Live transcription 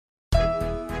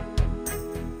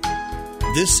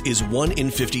This is 1 in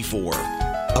 54,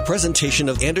 a presentation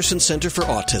of Anderson Center for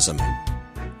Autism.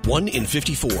 1 in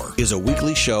 54 is a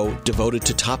weekly show devoted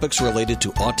to topics related to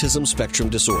autism spectrum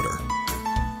disorder.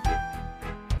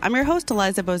 I'm your host,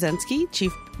 Eliza Bozensky,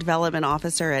 Chief Development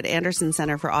Officer at Anderson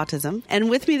Center for Autism. And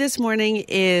with me this morning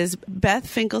is Beth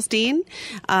Finkelstein,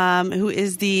 who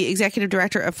is the Executive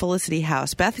Director of Felicity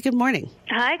House. Beth, good morning.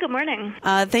 Hi, good morning.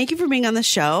 Thank you for being on the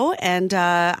show. And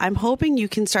I'm hoping you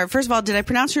can start. First of all, did I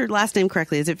pronounce your last name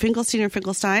correctly? Is it Finkelstein or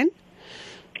Finkelstein?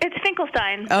 It's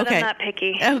Finkelstein, but okay. I'm not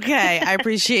picky. Okay, I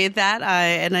appreciate that,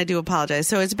 and I do apologize.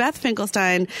 So it's Beth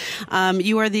Finkelstein.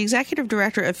 You are the Executive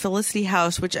Director of Felicity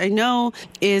House, which I know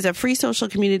is a free social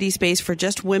community space for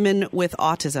just women with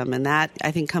autism, and that, I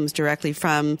think, comes directly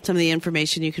from some of the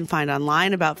information you can find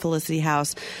online about Felicity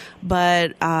House.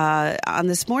 But on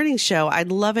this morning's show,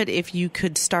 I'd love it if you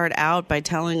could start out by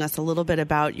telling us a little bit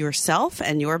about yourself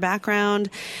and your background,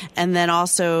 and then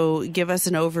also give us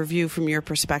an overview from your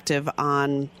perspective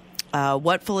on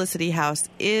what Felicity House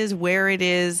is, where it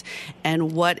is,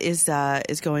 and what is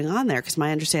going on there, because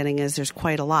my understanding is there's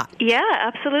quite a lot. Yeah,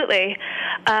 absolutely.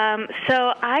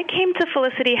 So I came to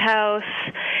Felicity House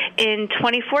in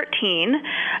 2014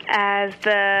 as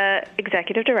the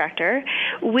executive director.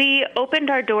 We opened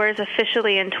our doors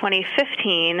officially in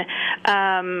 2015,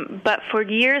 but for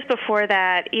years before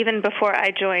that, even before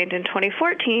I joined in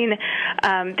 2014,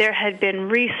 there had been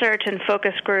research and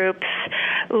focus groups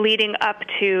leading up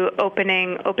to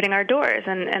opening our doors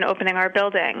and opening our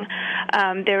building.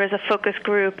 There was a focus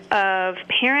group of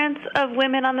parents of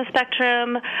women on the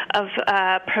spectrum, of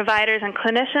providers and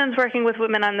clinicians working with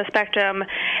women on the spectrum,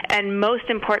 and most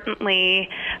importantly,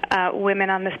 women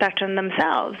on the spectrum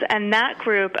themselves. And that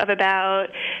group of about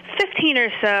 15 or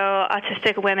so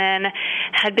autistic women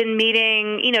had been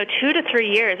meeting, 2 to 3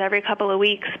 years, every couple of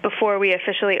weeks before we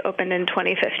officially opened in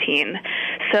 2015.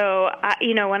 So,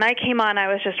 when I came on, I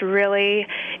was just really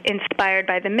inspired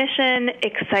by the mission,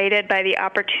 excited by the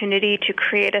opportunity to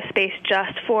create a space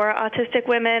just for autistic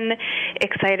women,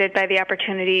 excited by the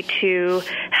opportunity to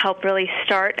help really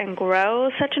start and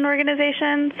grow such an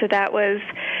organization. So that's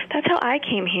how I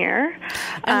came here.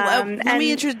 Let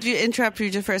me interrupt you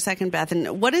just for a second, Beth.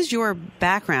 And what is your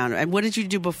background? And what did you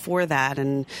do before that?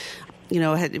 And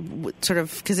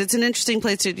because it's an interesting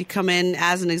place to come in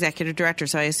as an executive director.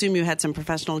 So I assume you had some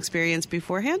professional experience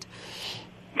beforehand?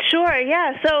 Sure,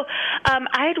 yeah. So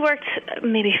I had worked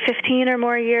maybe 15 or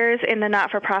more years in the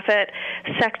not-for-profit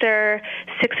sector.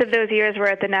 6 of those years were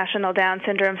at the National Down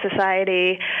Syndrome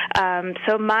Society.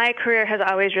 So my career has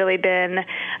always really been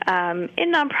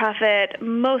in nonprofit,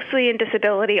 mostly in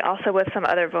disability, also with some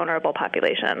other vulnerable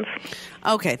populations.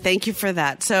 Okay, thank you for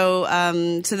that. So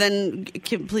then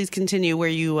please continue where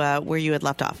you had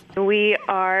left off. We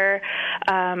are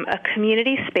a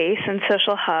community space and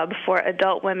social hub for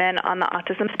adult women on the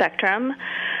autism spectrum.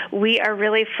 We are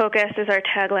really focused, as our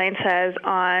tagline says,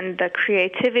 on the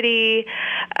creativity,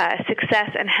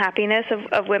 success, and happiness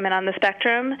of women on the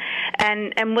spectrum.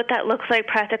 And what that looks like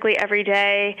practically every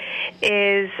day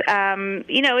is,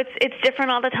 it's different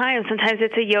all the time. Sometimes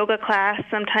it's a yoga class.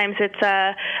 Sometimes it's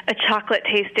a chocolate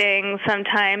tasting.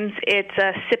 Sometimes it's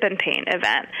a sip and paint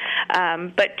event.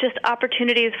 But just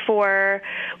opportunities for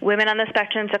women on the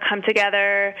spectrum to come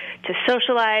together, to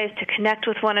socialize, to connect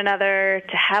with one another,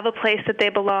 to have a place that they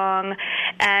belong,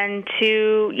 and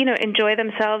to, enjoy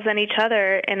themselves and each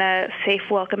other in a safe,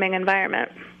 welcoming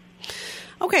environment.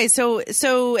 Okay, so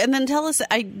and then tell us,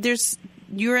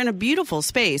 you're in a beautiful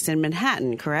space in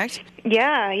Manhattan, correct?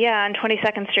 Yeah, on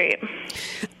 22nd Street.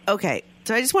 Okay,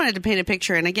 so I just wanted to paint a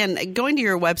picture, and again, going to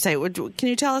your website, can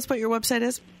you tell us what your website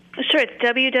is? Sure, it's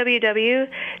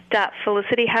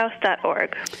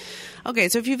www.felicityhouse.org. Okay,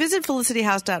 so if you visit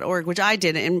felicityhouse.org, which I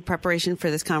did in preparation for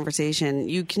this conversation,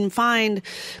 you can find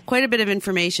quite a bit of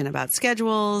information about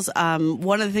schedules.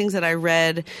 One of the things that I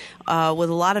read with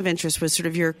a lot of interest was sort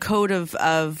of your code of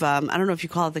I don't know if you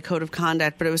call it the code of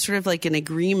conduct, but it was sort of like an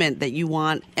agreement that you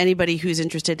want anybody who's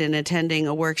interested in attending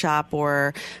a workshop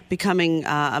or becoming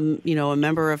a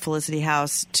member of Felicity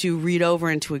House to read over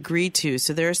and to agree to.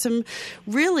 So there are some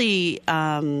really,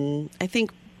 I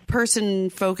think,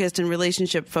 person-focused and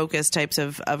relationship-focused types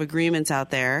of agreements out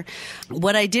there.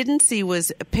 What I didn't see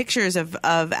was pictures of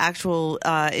actual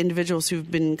individuals who've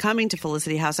been coming to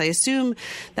Felicity House. I assume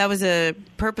that was a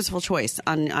purposeful choice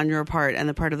on your part and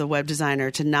the part of the web designer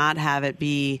to not have it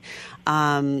be,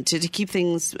 to keep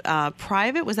things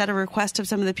private. Was that a request of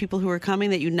some of the people who were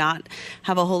coming, that you not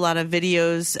have a whole lot of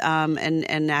videos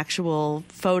and actual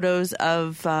photos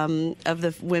of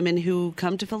the women who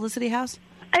come to Felicity House?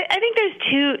 I think there's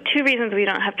two reasons we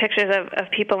don't have pictures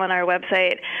of people on our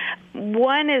website.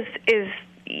 One is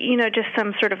just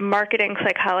some sort of marketing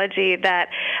psychology that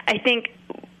I think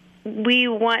we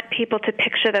want people to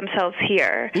picture themselves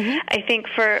here. Mm-hmm. I think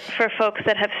for folks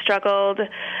that have struggled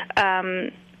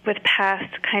with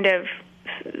past kind of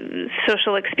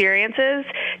social experiences,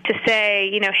 to say,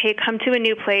 hey, come to a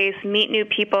new place, meet new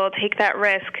people, take that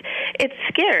risk. It's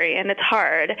scary and it's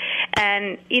hard.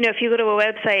 And, if you go to a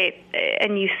website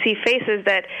and you see faces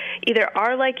that either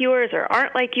are like yours or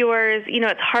aren't like yours,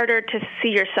 it's harder to see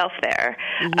yourself there.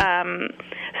 Mm-hmm.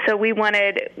 So we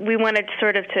wanted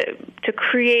sort of to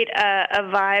create a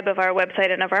vibe of our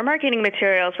website and of our marketing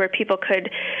materials where people could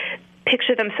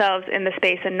picture themselves in the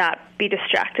space and not be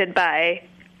distracted by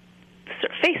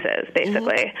faces,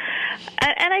 basically. Mm-hmm.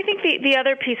 And I think the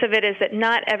other piece of it is that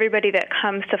not everybody that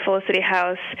comes to Felicity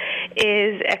House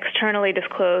is externally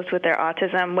disclosed with their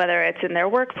autism, whether it's in their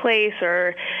workplace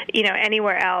or,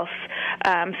 anywhere else.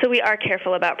 So we are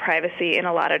careful about privacy in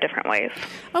a lot of different ways.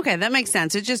 Okay, that makes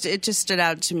sense. It just stood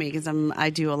out to me because I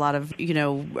do a lot of,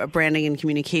 branding and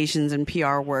communications and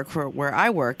PR work for where I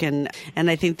work, and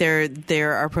I think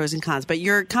there are pros and cons. But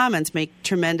your comments make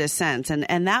tremendous sense,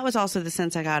 and that was also the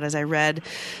sense I got as I read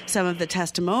some of the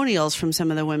testimonials from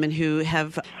some of the women who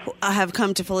have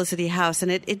come to Felicity House,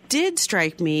 and it did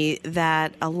strike me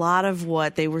that a lot of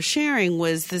what they were sharing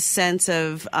was the sense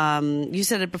of, you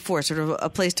said it before, sort of a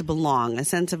place to belong, a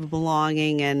sense of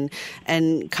belonging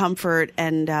and comfort.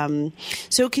 And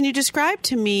so can you describe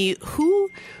to me who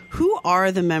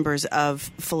are the members of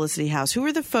Felicity House? Who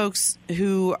are the folks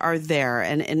who are there?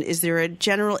 And is there a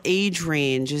general age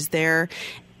range? Is there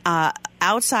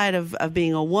outside of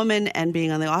being a woman and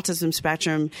being on the autism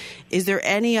spectrum, is there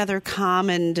any other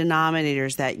common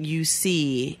denominators that you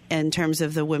see in terms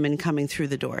of the women coming through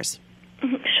the doors?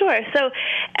 Sure. So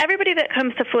everybody that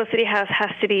comes to Felicity House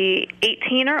has to be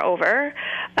 18 or over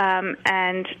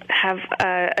and have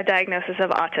a diagnosis of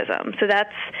autism. So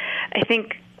that's, I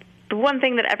think, the one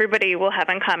thing that everybody will have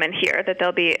in common here, that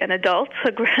they'll be an adult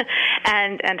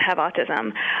and have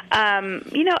autism.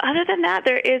 Other than that,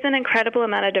 there is an incredible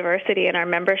amount of diversity in our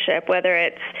membership, whether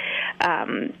it's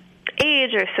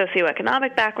age or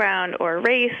socioeconomic background or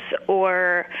race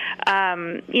or,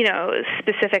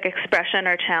 specific expression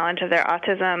or challenge of their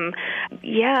autism.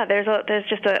 Yeah, there's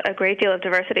just a great deal of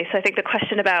diversity. So I think the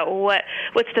question about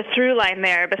what's the through line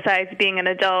there besides being an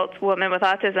adult woman with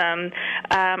autism,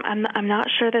 I'm not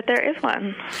sure that there is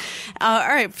one. All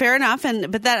right, fair enough.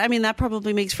 But that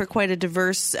probably makes for quite a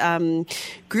diverse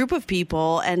group of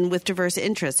people and with diverse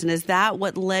interests. And is that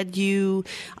what led you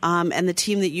and the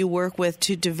team that you work with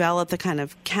to develop the kind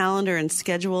of calendar and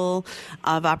schedule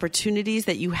of opportunities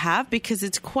that you have? Because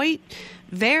it's quite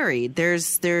varied.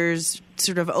 There's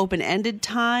sort of open-ended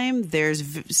time. There's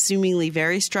seemingly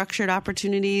very structured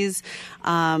opportunities.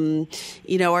 Are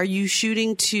you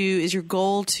shooting is your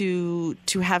goal to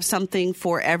have something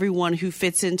for everyone who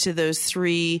fits into those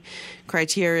three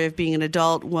criteria of being an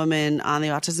adult woman on the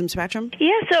autism spectrum?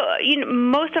 Yeah, so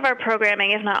most of our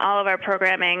programming, if not all of our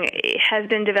programming, has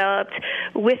been developed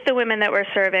with the women that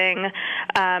we're serving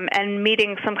and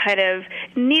meeting some kind of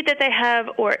need that they have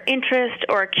or interest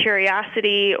or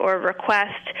curiosity or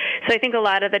request. So I think a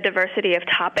lot of the diversity of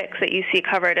topics that you see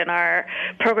covered in our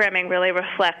programming really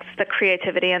reflects the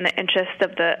creativity and the interest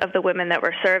of the women that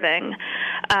we're serving.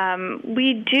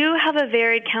 We do have a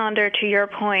varied calendar, to your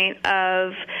point,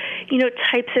 of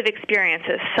types of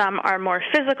experiences. Some are more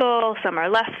physical, some are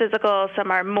less physical,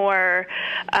 some are more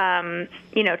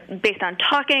based on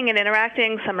talking and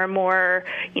interacting, some are more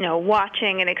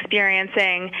watching and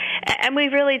experiencing. And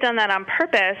we've really done that on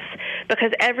purpose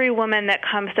because every woman that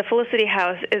comes to Felicity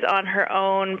House is on her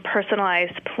own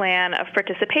personalized plan of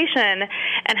participation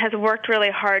and has worked really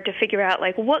hard to figure out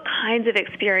what kinds of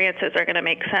experiences are going to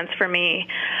make sense for me.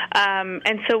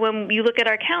 And so when you look at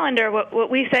our calendar,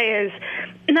 what we say is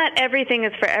not everything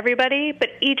is for everybody, but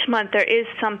each month there is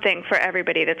something for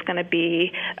everybody that's going to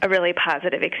be a really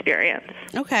positive experience.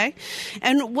 Okay.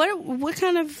 And what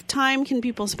kind of time can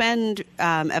people spend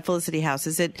at Felicity House?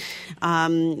 Is it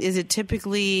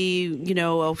typically,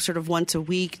 a sort of once a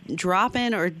week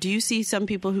drop-in, or do you see some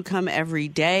people who come every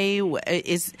day?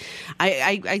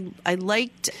 I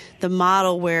liked the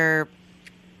model where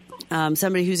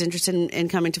somebody who's interested in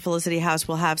coming to Felicity House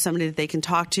will have somebody that they can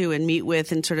talk to and meet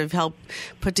with and sort of help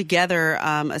put together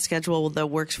a schedule that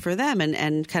works for them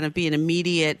and kind of be an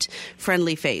immediate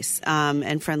friendly face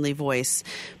and friendly voice.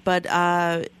 But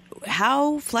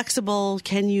how flexible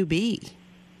can you be?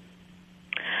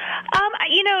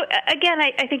 Again,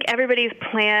 I think everybody's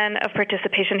plan of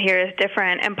participation here is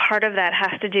different, and part of that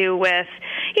has to do with,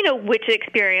 which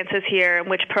experiences here and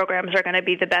which programs are going to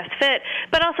be the best fit,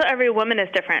 but also every woman is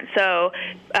different. So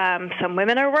some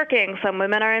women are working, some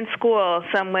women are in school,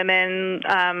 some women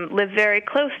live very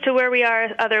close to where we are,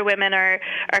 other women are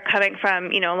coming from,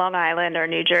 Long Island or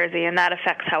New Jersey, and that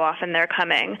affects how often they're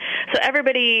coming. So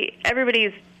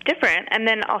everybody's different, and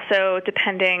then also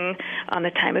depending on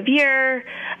the time of year,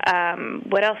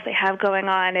 what else they have going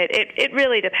on, it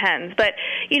really depends. But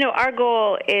our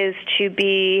goal is to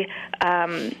be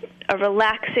a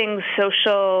relaxing,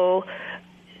 social,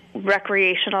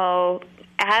 recreational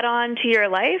add-on to your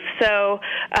life. So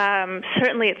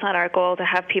certainly it's not our goal to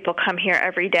have people come here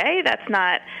every day. That's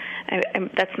not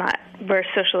where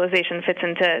socialization fits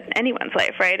into anyone's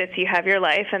life, right? It's you have your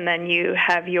life, and then you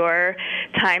have your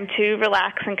time to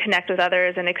relax and connect with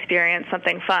others and experience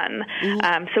something fun.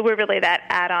 Mm-hmm. So we're really that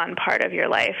add-on part of your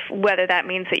life, whether that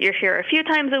means that you're here a few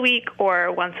times a week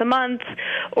or once a month,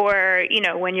 or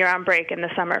when you're on break in the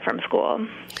summer from school.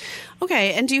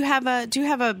 Okay, and do you have a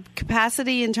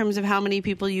capacity in terms of how many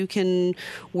people you can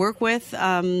work with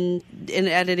at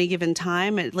any given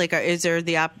time? Like, is there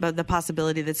the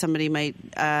possibility that somebody might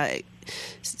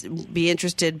be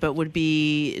interested but would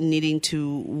be needing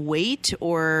to wait,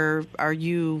 or are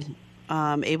you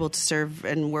able to serve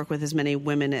and work with as many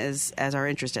women as are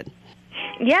interested?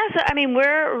 Yes,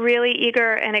 we're really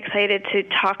eager and excited to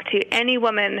talk to any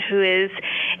woman who is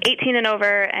 18 and over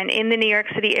and in the New York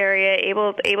City area,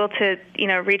 able to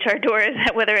reach our doors,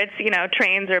 whether it's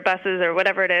trains or buses or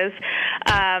whatever it is,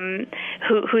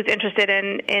 who's interested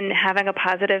in having a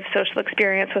positive social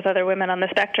experience with other women on the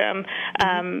spectrum.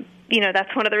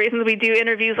 That's one of the reasons we do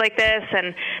interviews like this,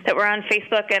 and that we're on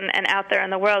Facebook and out there in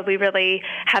the world. We really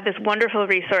have this wonderful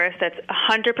resource that's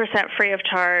 100% free of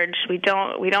charge. We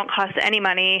don't cost any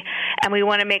money, and we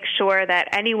want to make sure that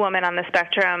any woman on the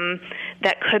spectrum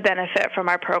that could benefit from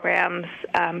our programs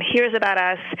hears about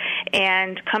us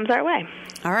and comes our way.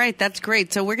 All right, that's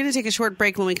great. So we're going to take a short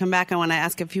break. When we come back, I want to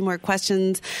ask a few more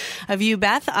questions of you,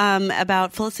 Beth,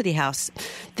 about Felicity House.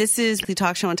 This is the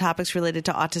talk show on topics related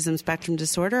to autism spectrum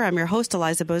disorder. I'm your host,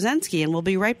 Eliza Bozensky, and we'll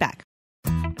be right back.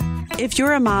 If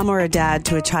you're a mom or a dad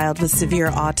to a child with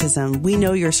severe autism, we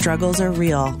know your struggles are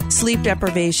real. Sleep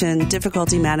deprivation,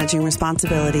 difficulty managing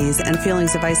responsibilities, and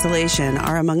feelings of isolation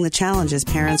are among the challenges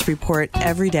parents report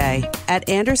every day. At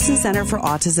Anderson Center for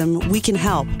Autism, we can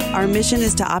help. Our mission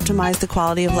is to optimize the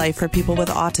quality of life for people with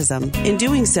autism. In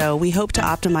doing so, we hope to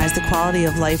optimize the quality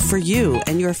of life for you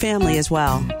and your family as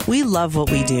well. We love what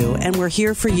we do, and we're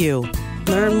here for you.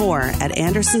 Learn more at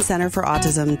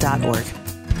AndersonCenterForAutism.org.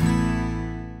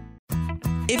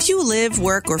 If you live,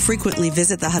 work, or frequently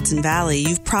visit the Hudson Valley,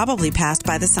 you've probably passed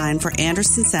by the sign for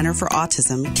Anderson Center for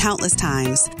Autism countless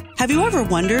times. Have you ever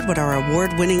wondered what our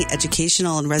award-winning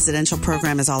educational and residential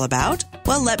program is all about?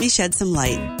 Well, let me shed some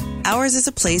light. Ours is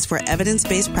a place where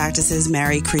evidence-based practices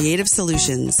marry creative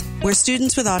solutions, where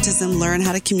students with autism learn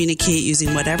how to communicate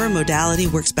using whatever modality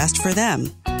works best for them,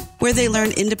 where they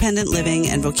learn independent living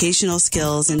and vocational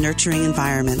skills in nurturing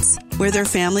environments, where their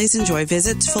families enjoy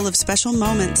visits full of special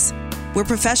moments, where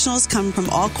professionals come from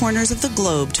all corners of the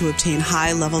globe to obtain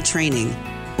high-level training,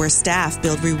 where staff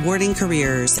build rewarding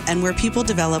careers, and where people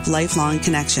develop lifelong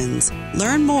connections.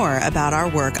 Learn more about our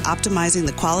work optimizing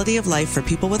the quality of life for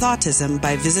people with autism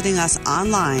by visiting us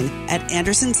online at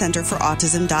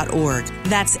AndersonCenterForAutism.org.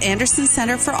 That's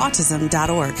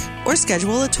AndersonCenterForAutism.org. Or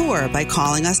schedule a tour by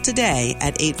calling us today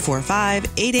at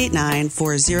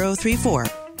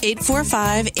 845-889-4034.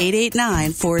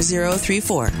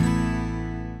 845-889-4034.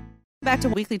 Back to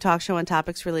Weekly Talk Show on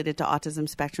topics related to autism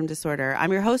spectrum disorder.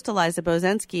 I'm your host, Eliza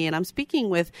Bozensky, and I'm speaking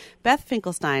with Beth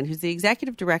Finkelstein, who's the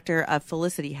executive director of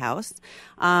Felicity House,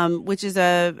 which is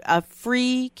a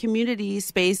free community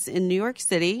space in New York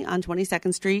City on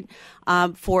 22nd Street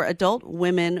for adult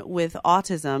women with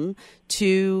autism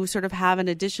to sort of have an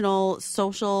additional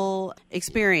social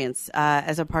experience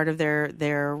as a part of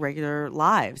their regular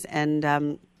lives.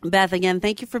 And Beth, again,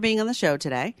 thank you for being on the show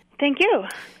today. Thank you.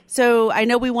 So I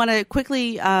know we want to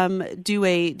quickly do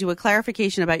a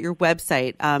clarification about your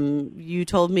website. You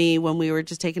told me when we were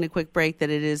just taking a quick break that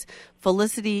it is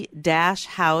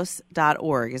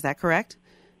felicity-house.org. Is that correct?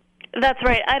 That's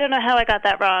right. I don't know how I got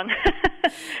that wrong.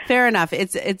 Fair enough.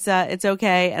 It's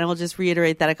okay, and I'll just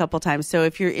reiterate that a couple times. So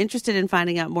if you're interested in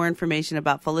finding out more information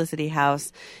about Felicity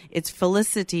House, it's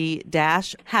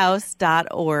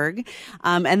felicity-house.org,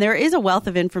 and there is a wealth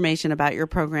of information about your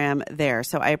program there.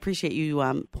 So I appreciate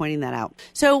you pointing that out.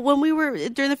 So when we were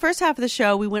during the first half of the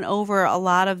show, we went over a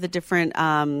lot of the different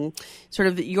sort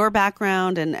of your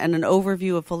background and an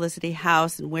overview of Felicity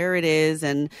House and where it is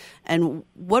and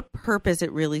what purpose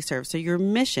it really serves. So your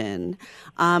mission.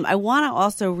 I want to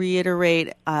also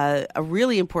reiterate a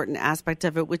really important aspect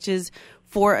of it, which is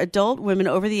for adult women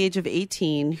over the age of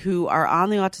 18 who are on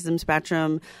the autism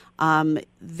spectrum.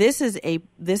 This is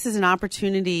an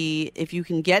opportunity, if you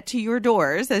can get to your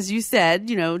doors, as you said,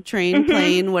 train,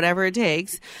 plane, whatever it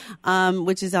takes,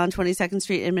 which is on 22nd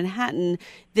Street in Manhattan.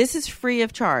 This is free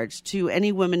of charge to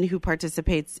any woman who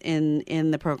participates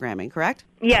in the programming, correct?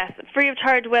 Yes, free of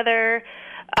charge, whether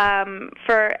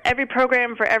for every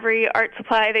program, for every art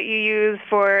supply that you use,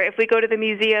 for if we go to the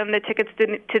museum, the tickets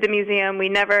to the museum, we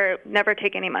never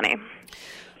take any money.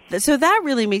 So that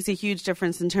really makes a huge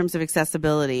difference in terms of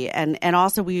accessibility. And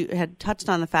also we had touched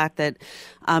on the fact that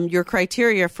your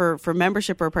criteria for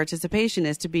membership or participation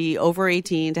is to be over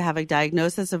 18, to have a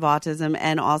diagnosis of autism,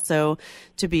 and also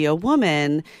to be a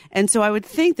woman. And so I would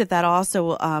think that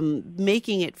also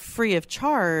making it free of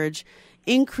charge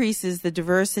increases the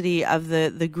diversity of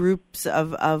the groups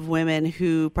of women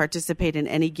who participate in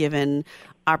any given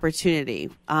opportunity.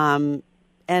 And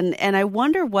I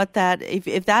wonder what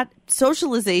if that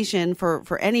socialization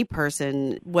for any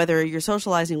person, whether you're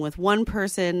socializing with one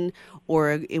person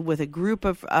or with a group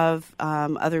of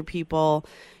other people,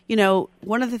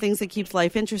 one of the things that keeps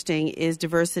life interesting is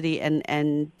diversity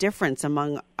and difference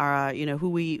among our, who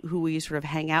we sort of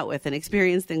hang out with and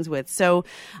experience things with. So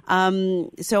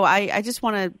I just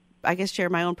want to, I guess, share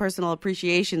my own personal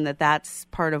appreciation that that's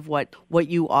part of what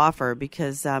you offer,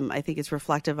 because I think it's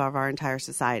reflective of our entire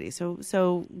society.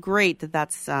 So great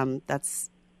that's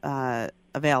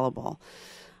available.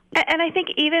 And I think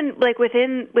even like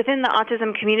within the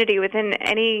autism community, within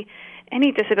any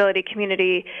disability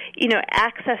community,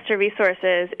 access to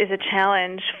resources is a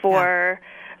challenge for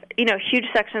huge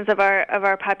sections of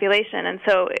our population, and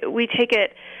so we take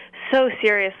it so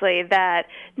seriously that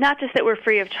not just that we're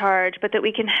free of charge, but that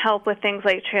we can help with things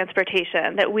like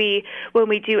transportation, that when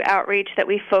we do outreach, that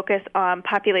we focus on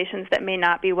populations that may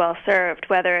not be well served,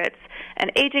 whether it's an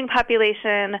aging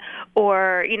population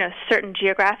or, certain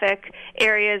geographic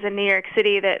areas in New York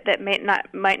City that might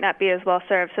not be as well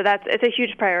served. So it's a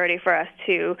huge priority for us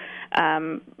to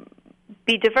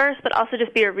be diverse, but also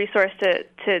just be a resource to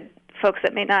folks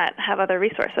that may not have other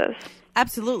resources.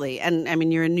 Absolutely. And I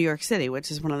mean, you're in New York City,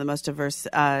 which is one of the most diverse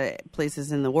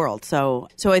places in the world. So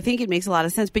I think it makes a lot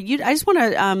of sense. But I just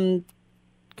want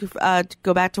to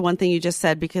go back to one thing you just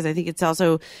said, because I think it's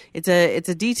a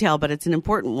detail, but it's an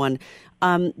important one.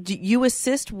 Do you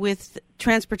assist with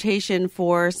transportation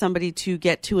for somebody to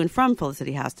get to and from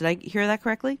Felicity House? Did I hear that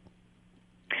correctly?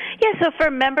 Yeah, so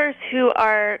for members who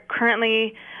are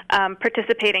currently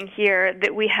participating here,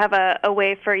 that we have a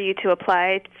way for you to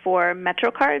apply for Metro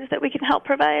cards that we can help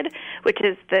provide, which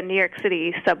is the New York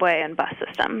City subway and bus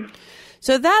system.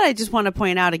 So that I just want to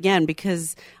point out again,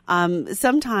 because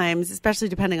sometimes, especially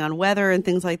depending on weather and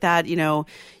things like that, you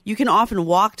can often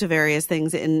walk to various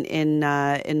things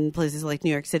in places like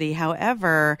New York City.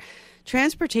 However,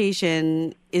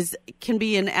 transportation can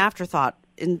be an afterthought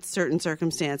in certain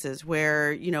circumstances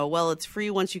where, it's free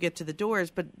once you get to the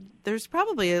doors, but there's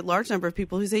probably a large number of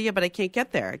people who say, yeah, but I can't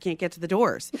get there. I can't get to the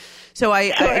doors. So I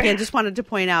again, just wanted to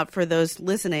point out for those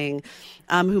listening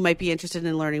who might be interested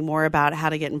in learning more about how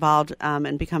to get involved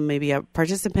and become maybe a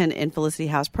participant in Felicity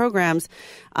House programs,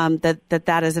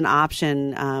 that is an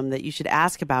option that you should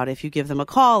ask about if you give them a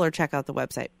call or check out the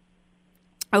website.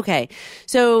 Okay.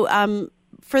 So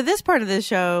for this part of the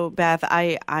show, Beth,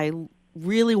 I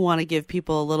really want to give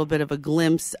people a little bit of a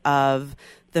glimpse of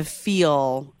the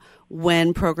feel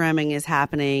when programming is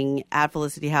happening at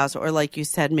Felicity House, or like you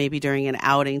said, maybe during an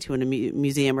outing to a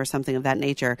museum or something of that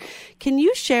nature. Can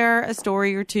you share a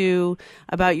story or two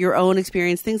about your own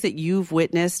experience, things that you've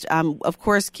witnessed? Of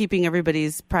course, keeping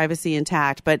everybody's privacy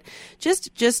intact, but just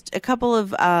a couple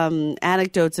of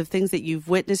anecdotes of things that you've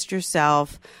witnessed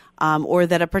yourself, or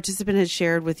that a participant has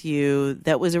shared with you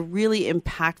that was a really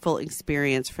impactful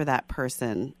experience for that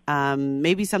person.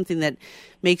 Maybe something that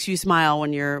makes you smile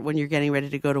when you're getting ready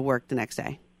to go to work the next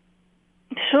day.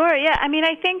 Sure, yeah. I mean,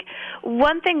 I think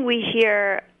one thing we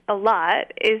hear a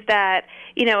lot is that,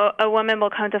 a woman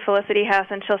will come to Felicity House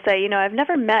and she'll say, I've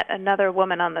never met another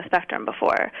woman on the spectrum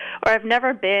before, or I've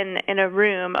never been in a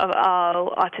room of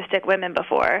all autistic women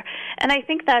before. And I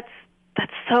think that's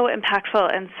so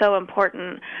impactful and so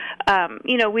important.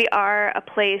 We are a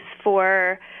place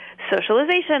for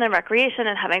socialization and recreation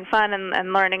and having fun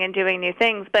and learning and doing new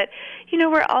things. But,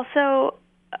 we're also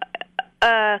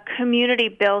a community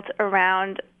built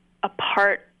around a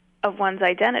part of one's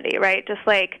identity, right? Just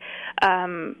like,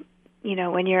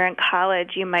 when you're in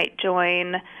college, you might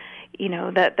join,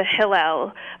 the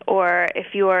Hillel, or if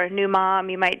you're a new mom,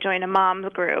 you might join a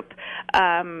mom's group.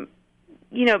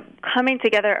 Coming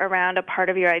together around a part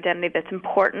of your identity that's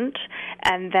important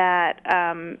and that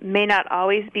may not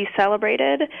always be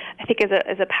celebrated, I think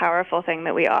is a powerful thing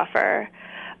that we offer.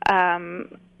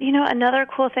 Another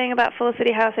cool thing about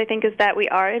Felicity House, I think, is that we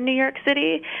are in New York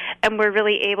City, and we're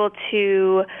really able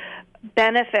to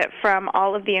benefit from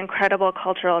all of the incredible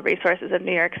cultural resources of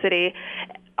New York City.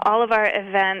 All of our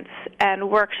events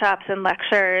and workshops and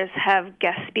lectures have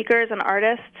guest speakers and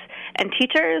artists and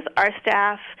teachers. Our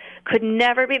staff could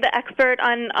never be the expert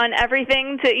on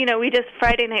everything.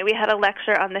 Friday night we had a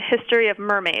lecture on the history of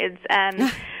mermaids,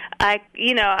 and I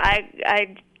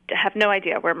have no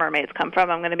idea where mermaids come from,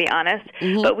 I'm going to be honest.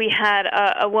 Mm-hmm. But we had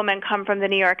a woman come from the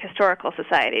New York Historical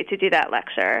Society to do that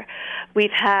lecture.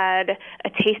 We've had a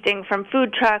tasting from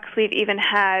food trucks. We've even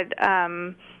had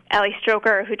Allie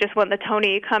Stroker, who just won the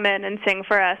Tony, come in and sing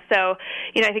for us. So,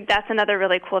 I think that's another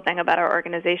really cool thing about our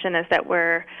organization is that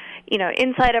we're,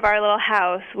 inside of our little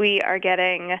house, we are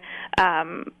getting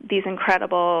these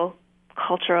incredible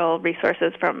cultural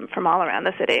resources from all around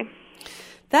the city.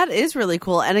 That is really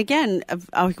cool, and again,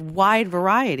 a wide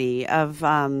variety of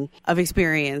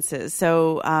experiences.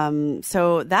 So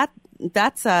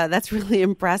that's really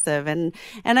impressive, and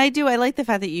I like the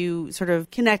fact that you sort of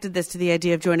connected this to the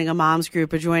idea of joining a mom's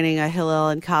group or joining a Hillel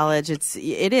in college.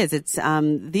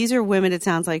 These are women, it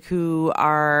sounds like, who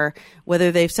are,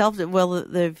 whether they've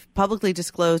publicly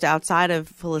disclosed outside of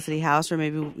Felicity House or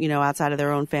maybe outside of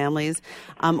their own families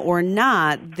or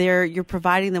not, you're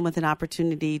providing them with an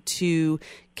opportunity to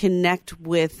connect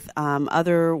with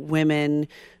other women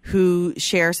who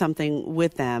share something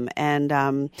with them. And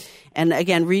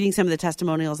again, reading some of the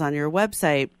testimonials on your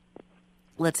website,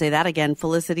 let's say that again,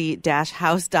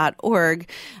 felicity-house.org,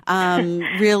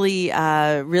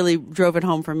 really drove it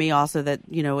home for me also that,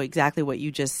 exactly what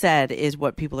you just said is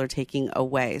what people are taking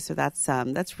away. So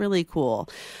that's really cool.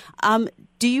 We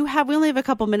only have a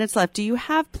couple minutes left. Do you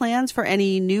have plans for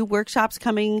any new workshops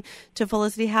coming to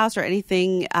Felicity House or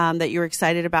anything that you're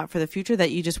excited about for the future that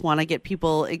you just want to get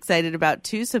people excited about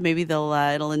too? So maybe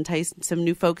it'll entice some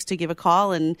new folks to give a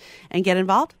call and get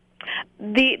involved?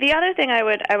 The other thing I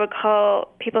would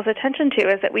call people's attention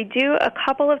to is that we do a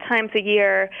couple of times a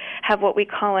year have what we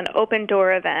call an open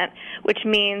door event, which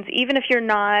means even if you're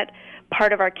not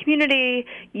part of our community,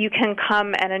 you can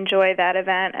come and enjoy that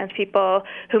event, and people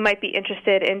who might be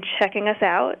interested in checking us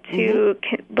out to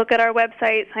look at our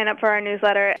website, sign up for our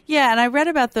newsletter. Yeah, and I read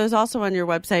about those also on your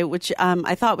website, which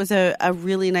I thought was a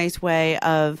really nice way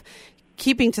of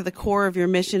keeping to the core of your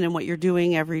mission and what you're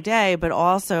doing every day, but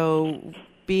also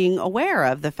being aware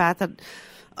of the fact that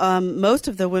most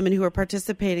of the women who are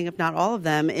participating, if not all of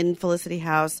them, in Felicity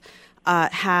House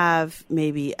have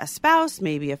maybe a spouse,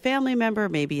 maybe a family member,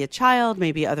 maybe a child,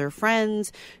 maybe other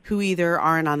friends who either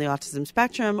aren't on the autism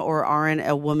spectrum or aren't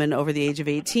a woman over the age of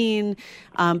 18,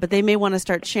 but they may want to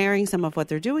start sharing some of what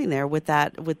they're doing there with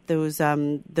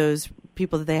those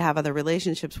people that they have other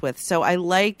relationships with. So I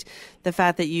liked the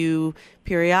fact that you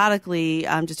periodically,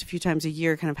 just a few times a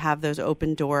year, kind of have those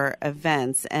open door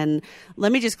events. And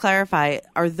let me just clarify,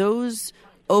 are those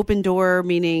open door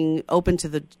meaning open to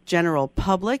the general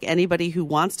public, anybody who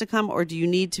wants to come, or do you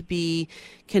need to be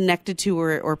connected to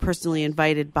or personally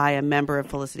invited by a member of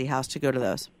Felicity House to go to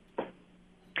those?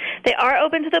 They are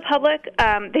open to the public.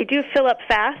 They do fill up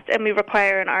fast, and we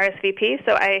require an RSVP.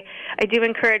 So I do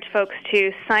encourage folks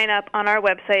to sign up on our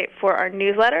website for our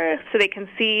newsletter so they can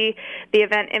see the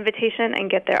event invitation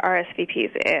and get their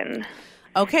RSVPs in.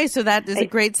 Okay, so that is a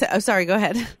great... sorry, go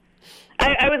ahead.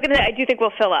 I was going to say, I do think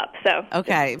we'll fill up. So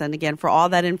okay. And again, for all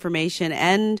that information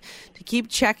and to keep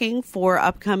checking for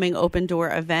upcoming open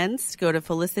door events, go to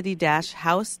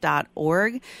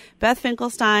felicity-house.org. Beth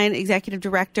Finkelstein, Executive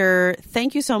Director,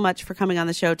 thank you so much for coming on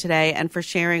the show today and for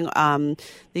sharing the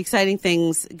exciting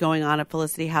things going on at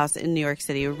Felicity House in New York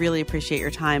City. We really appreciate your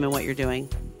time and what you're doing.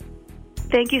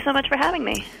 Thank you so much for having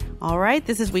me. All right.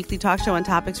 This is Weekly Talk Show on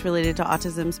topics related to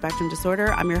autism spectrum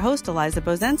disorder. I'm your host, Eliza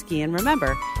Bozensky. And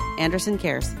remember, Anderson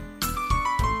cares.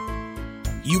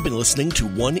 You've been listening to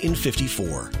 1 in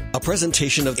 54, a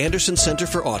presentation of Anderson Center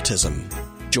for Autism.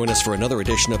 Join us for another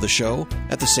edition of the show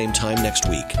at the same time next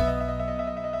week.